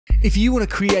If you want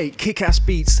to create kick-ass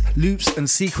beats, loops and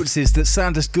sequences that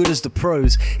sound as good as the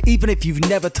pros, even if you've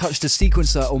never touched a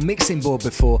sequencer or mixing board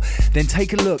before, then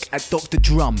take a look at Dr.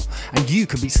 Drum and you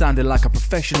can be sounding like a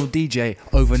professional DJ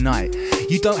overnight.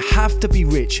 You don't have to be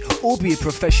rich or be a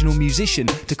professional musician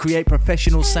to create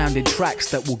professional sounding tracks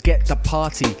that will get the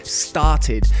party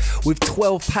started. With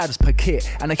 12 pads per kit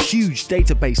and a huge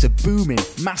database of booming,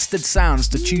 mastered sounds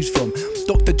to choose from,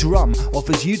 Dr. Drum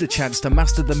offers you the chance to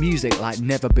master the music like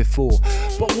never before.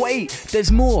 But wait,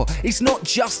 there's more. It's not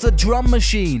just a drum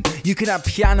machine. You can have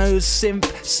pianos,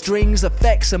 synth, strings,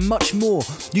 effects and much more.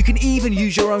 You can even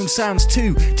use your own sounds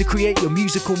too to create your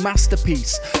musical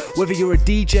masterpiece. Whether you're a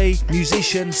DJ,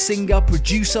 musician, singer,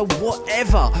 producer,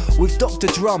 whatever, with Dr.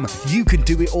 Drum you can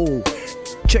do it all.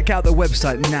 Check out the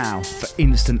website now for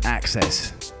instant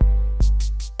access.